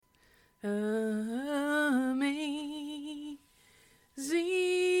Amazing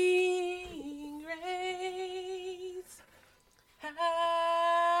grace,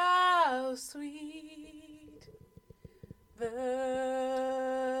 how sweet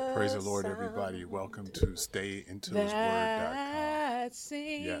the Praise the Lord, everybody. Welcome to StayIntoHisWord.com.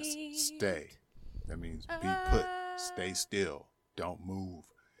 Yes, stay. That means be put. Stay still. Don't move.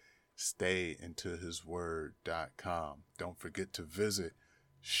 StayIntoHisWord.com. Don't forget to visit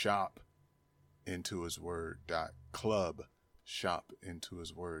shopintohisword.club.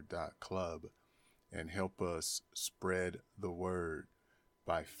 Shopintohisword.club. And help us spread the word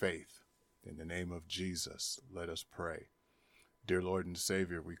by faith. In the name of Jesus, let us pray. Dear Lord and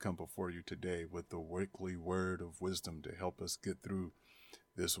Savior, we come before you today with the weekly word of wisdom to help us get through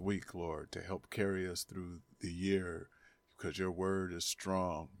this week, Lord, to help carry us through the year, because your word is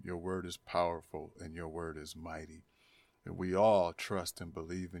strong, your word is powerful, and your word is mighty. And we all trust and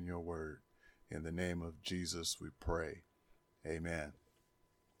believe in your word. In the name of Jesus, we pray. Amen.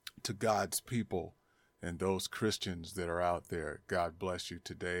 To God's people and those Christians that are out there, God bless you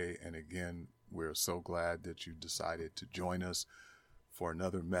today. And again, we're so glad that you decided to join us for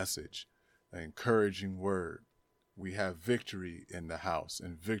another message, an encouraging word. We have victory in the house,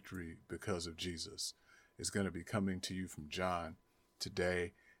 and victory because of Jesus. It's going to be coming to you from John today.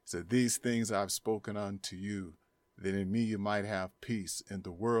 It said, "These things I've spoken unto you, that in me you might have peace. In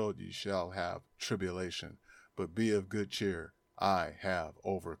the world you shall have tribulation, but be of good cheer. I have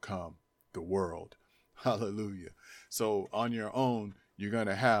overcome the world." Hallelujah. So on your own, you're going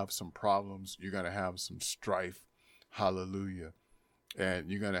to have some problems. You're going to have some strife. Hallelujah. And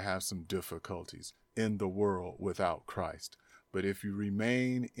you're going to have some difficulties in the world without Christ. But if you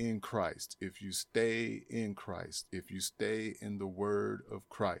remain in Christ, if you stay in Christ, if you stay in the word of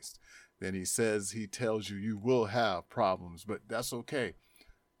Christ, then he tells you you will have problems, but that's okay.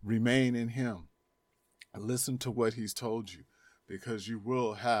 Remain in him. Listen to what he's told you, because you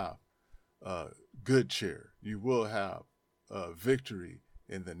will have good cheer. You will have victory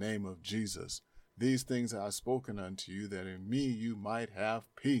in the name of Jesus. These things I have spoken unto you, that in me you might have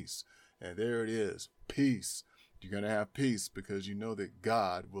peace. And there it is, peace. You're going to have peace because you know that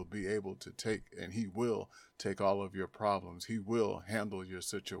God will be able to take, and he will take all of your problems. He will handle your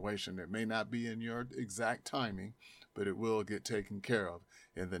situation. It may not be in your exact timing, but it will get taken care of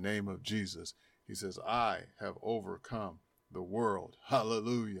in the name of Jesus. He says, I have overcome the world.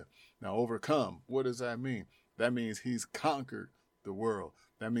 Hallelujah. Now, overcome, what does that mean? That means he's conquered the world.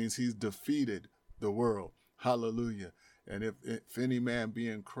 That means he's defeated the world. Hallelujah. And if any man be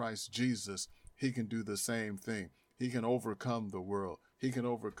in Christ Jesus, he can do the same thing. He can overcome the world. He can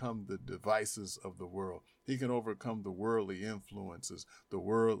overcome the devices of the world. He can overcome the worldly influences, the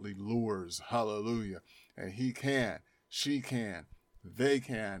worldly lures. Hallelujah. And he can, she can, they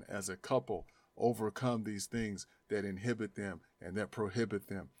can, as a couple, overcome these things that inhibit them and that prohibit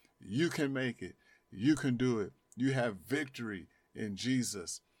them. You can make it. You can do it. You have victory in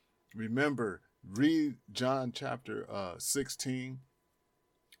Jesus. Remember, read John chapter 16,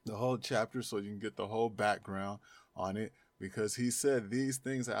 the whole chapter, so you can get the whole background on it, because he said, these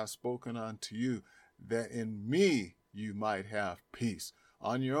things I have spoken unto you, that in me you might have peace.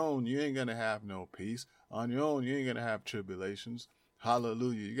 On your own, you ain't going to have no peace. On your own, you ain't going to have tribulations.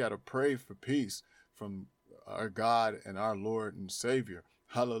 Hallelujah. You got to pray for peace from our God and our Lord and Savior.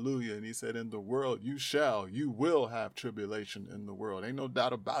 Hallelujah. And he said, in the world, you will have tribulation in the world. Ain't no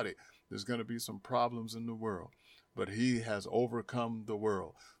doubt about it. There's going to be some problems in the world, but he has overcome the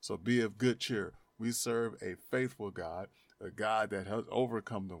world. So be of good cheer. We serve a faithful God, a God that has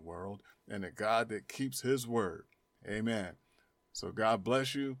overcome the world, and a God that keeps his word. Amen. So God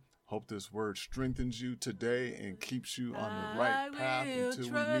bless you. Hope this word strengthens you today and keeps you on the right path until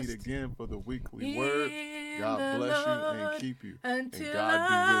we meet again for the weekly word. God bless you and keep you. And God be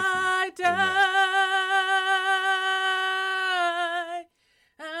with you. Amen.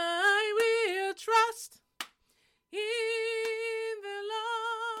 I will trust in